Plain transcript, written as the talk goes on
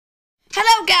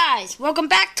Hello guys, welcome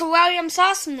back to William's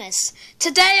Awesomeness.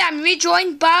 Today I'm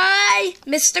rejoined by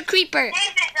Mr. Creeper.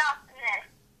 David's Awesomeness.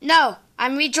 No,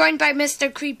 I'm rejoined by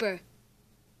Mr. Creeper.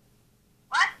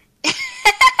 What?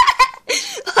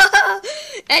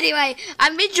 Anyway,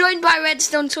 I'm rejoined by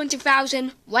Redstone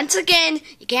 20,000. Once again,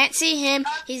 you can't see him.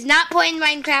 He's not playing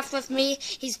Minecraft with me.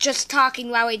 He's just talking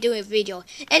while I do a video.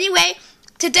 Anyway,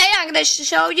 today I'm going to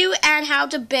show you and how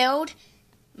to build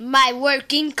my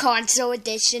working console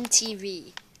edition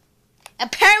TV.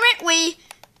 Apparently,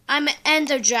 I'm an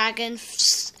Ender Dragon.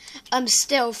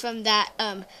 Still from that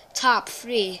top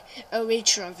 3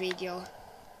 original video.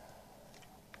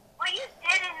 What you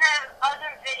did in the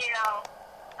other video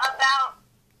about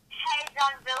heads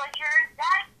on villagers,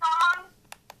 that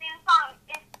theme song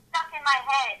is stuck in my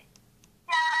head.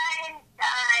 Dun,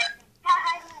 dun,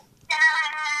 dun,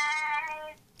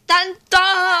 dun. Dun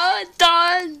dun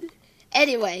dun.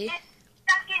 Anyway. It's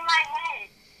stuck in my head.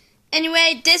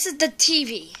 Anyway, this is the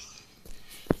TV.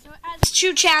 So it has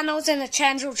 2 channels and a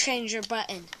channel changer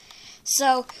button.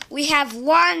 So we have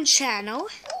one channel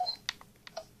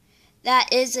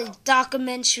that is a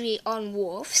documentary on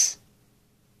wolves.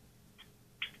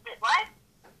 What?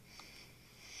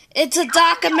 It's a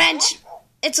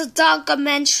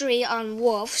documentary on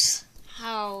wolves,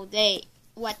 what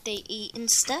they eat and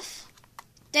stuff.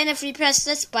 Then if we press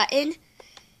this button,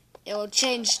 it will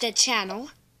change the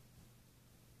channel.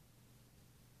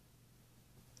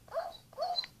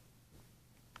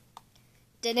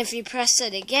 Then if you press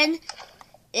it again,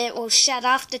 it will shut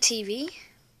off the TV.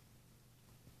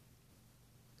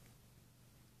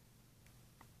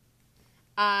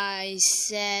 I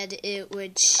said it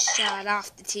would shut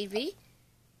off the TV.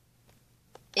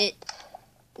 It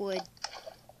would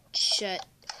shut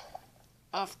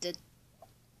off the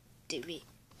TV.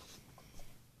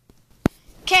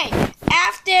 Okay,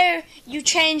 after you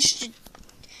shut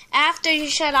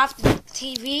off the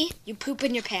TV, you poop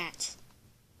in your pants.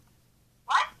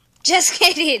 What? Just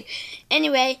kidding.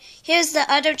 Anyway, here's the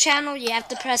other channel. You have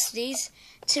to press these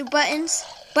 2 buttons,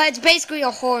 but it's basically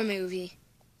a horror movie.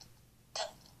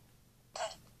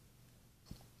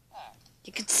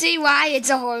 You can see why it's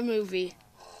a horror movie.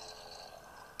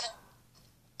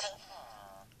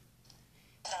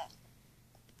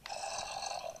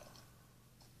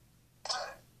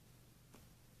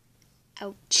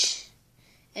 Ouch.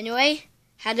 Anyway,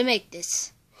 how to make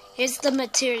this. Here's the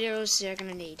materials you're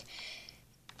gonna need.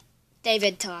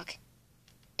 David, talk.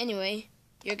 Anyway,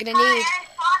 you're gonna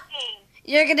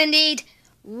need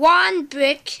 1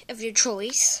 brick of your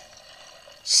choice,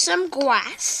 some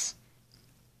glass.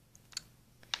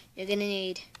 You're gonna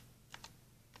need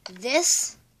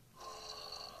this,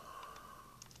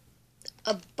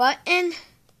 a button,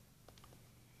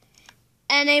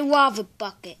 and a lava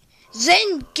bucket.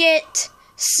 Then get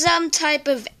some type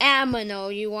of ammo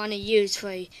you want to use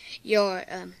for your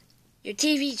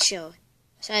TV show.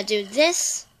 So I do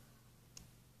this,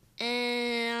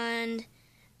 and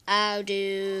I'll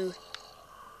do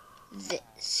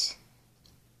this.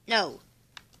 No,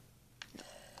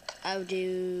 I'll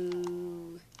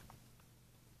do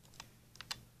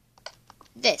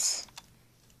this.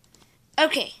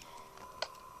 Okay.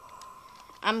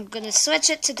 I'm gonna switch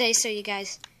it today so you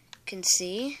guys can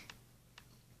see.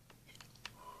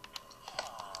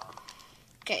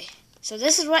 Okay, so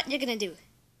this is what you're gonna do.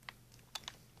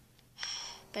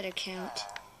 Better count.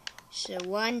 So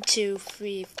 1, 2,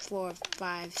 3, 4,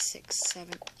 5, 6,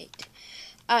 7, 8.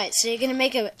 Alright, so you're gonna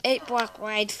make a 8-block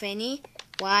wide thingy.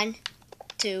 1,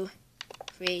 2,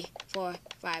 3, 4,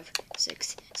 5,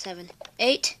 6, 7,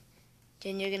 8.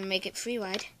 Then you're gonna make it 3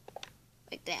 wide,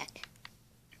 like that.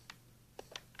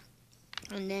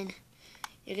 And then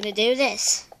you're gonna do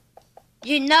this.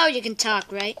 You know you can talk,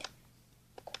 right?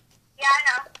 Yeah, I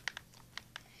know.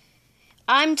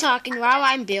 I'm talking while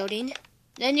I'm building.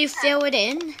 Then you fill it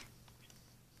in.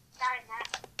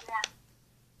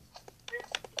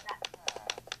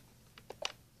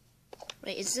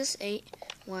 Wait, is this 8?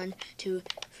 1, 2,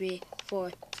 3,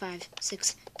 4, 5,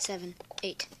 6, 7,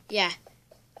 8. Yeah.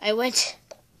 I went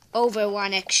over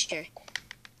 1 extra.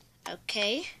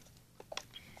 Okay.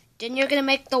 Then you're gonna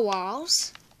make the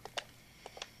walls.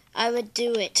 I would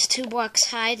do it 2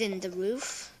 blocks high in the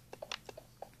roof.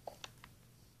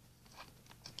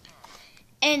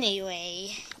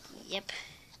 Anyway, yep.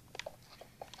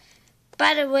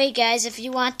 By the way, guys, if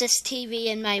you want this TV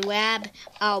in my lab,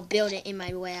 I'll build it in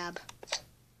my lab.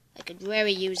 I could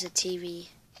really use a TV.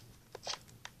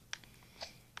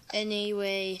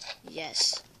 Anyway,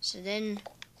 yes. So then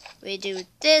we do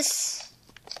this.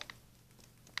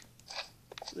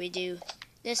 We do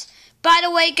this. By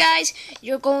the way, guys,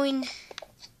 you're going...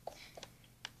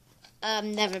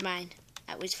 never mind.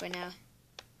 At least for now.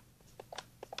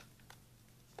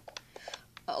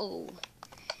 Oh.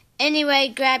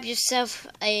 Anyway, grab yourself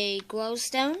a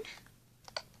glowstone.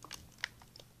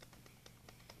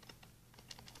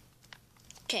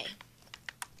 Okay.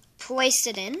 Place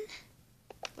it in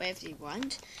wherever you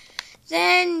want.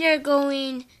 Then you're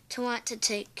going to want to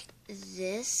take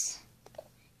this.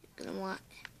 You're going to want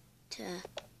to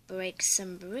break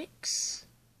some bricks.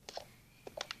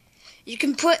 You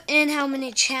can put in how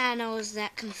many channels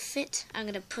that can fit. I'm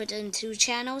going to put in 2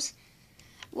 channels.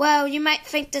 Well, you might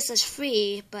think this is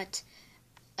free, but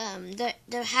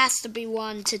there has to be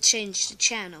one to change the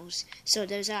channels. So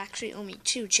there's actually only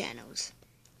 2 channels.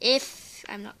 If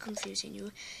I'm not confusing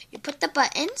you, you put the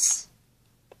buttons.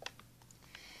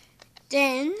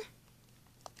 Then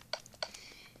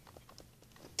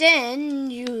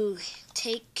you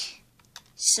take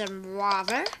some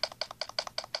water.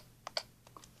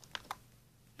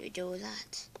 You do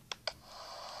that.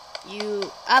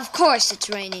 Of course it's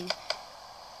raining.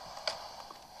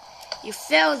 You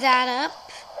fill that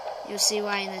up. You'll see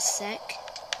why in a sec.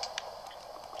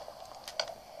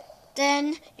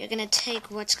 Then you're gonna take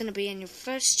what's gonna be in your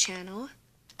first channel.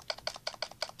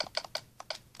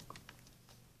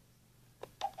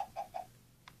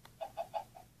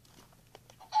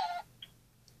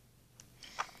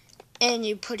 And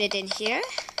you put it in here.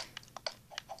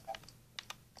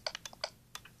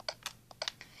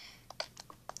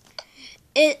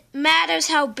 It matters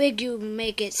how big you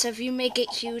make it. So if you make it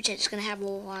huge, it's going to have a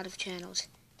lot of channels.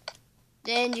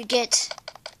 Then you get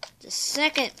the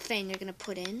second thing you're going to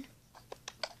put in.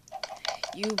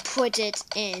 You put it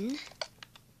in.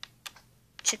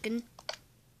 Chicken.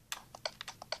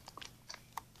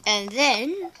 And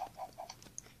then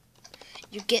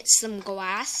you get some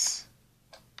glass.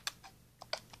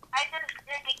 I just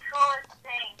did the coolest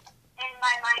thing in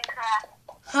my Minecraft.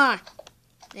 Huh.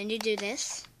 Then you do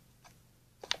this.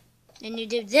 Then you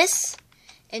do this.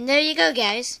 And there you go,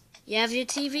 guys. You have your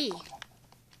TV.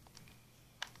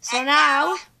 So and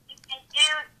now you can do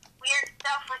weird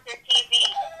stuff with your TV.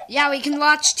 Yeah, we can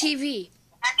watch TV.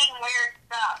 I mean weird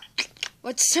stuff.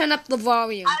 Let's turn up the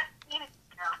volume. No,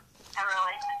 not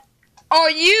really. Are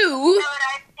You you? know what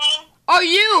I've seen? Are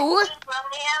you?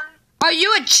 William Are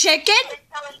you a chicken? is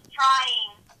really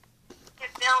trying to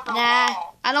build a Nah,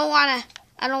 wall.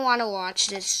 I don't wanna watch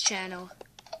this channel.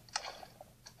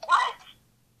 What?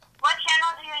 What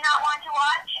channel do you not want to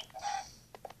watch?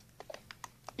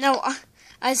 No,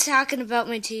 I was talking about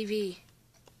my TV.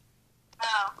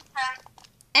 Oh, okay.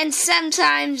 And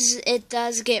sometimes it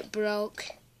does get broke.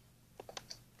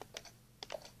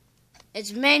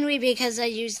 It's mainly because I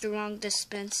used the wrong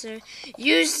dispenser.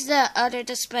 Use the other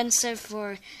dispenser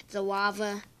for the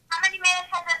lava. How many minutes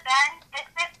has it been? If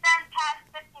it's been past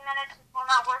 50 minutes, it will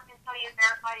not work until you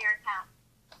verify your account.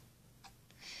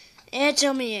 It's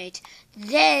only 8.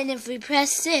 Then if we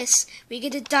press this, we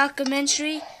get a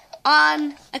documentary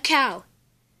on a cow.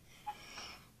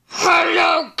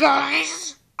 Hello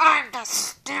guys, I'm the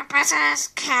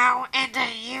stupidest cow in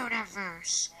the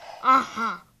universe.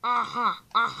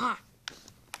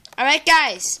 Alright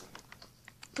guys,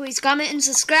 please comment and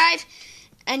subscribe,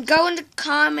 and go in the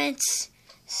comments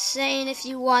saying if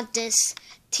you want this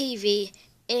TV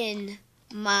in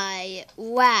my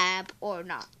lab or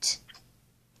not.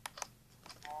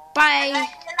 Bye. And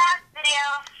like in the last video,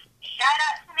 shout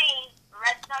out to me,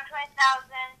 Redstone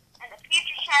 20,000, and the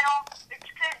future channel, which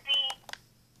could be,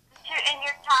 in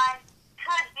your time,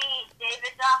 could be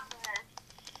David's Optimus,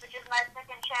 which is my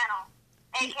second channel,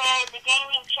 aka the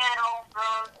gaming channel,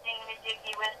 bro,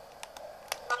 thingy-majiggy with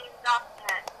William's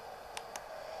Optimus.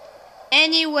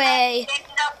 Anyway.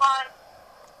 Taking up on,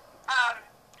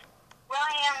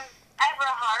 William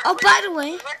Everhart. Oh, by the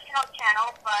way. Original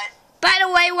channel, but. By the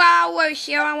way, while we're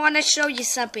here, I want to show you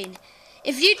something.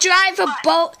 If you drive a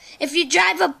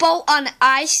boat on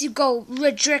ice, you go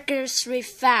ridiculously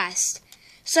fast.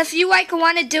 So if you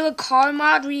want to do a car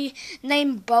mod,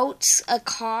 rename boats a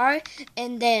car,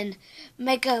 and then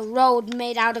make a road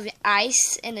made out of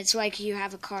ice, and it's like you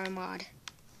have a car mod.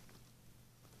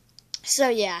 So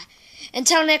yeah,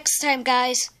 until next time,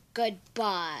 guys.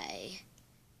 Goodbye.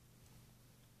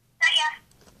 Yeah.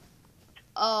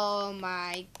 Oh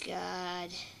my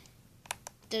God.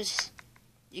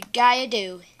 You gotta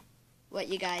do what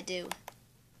you gotta do.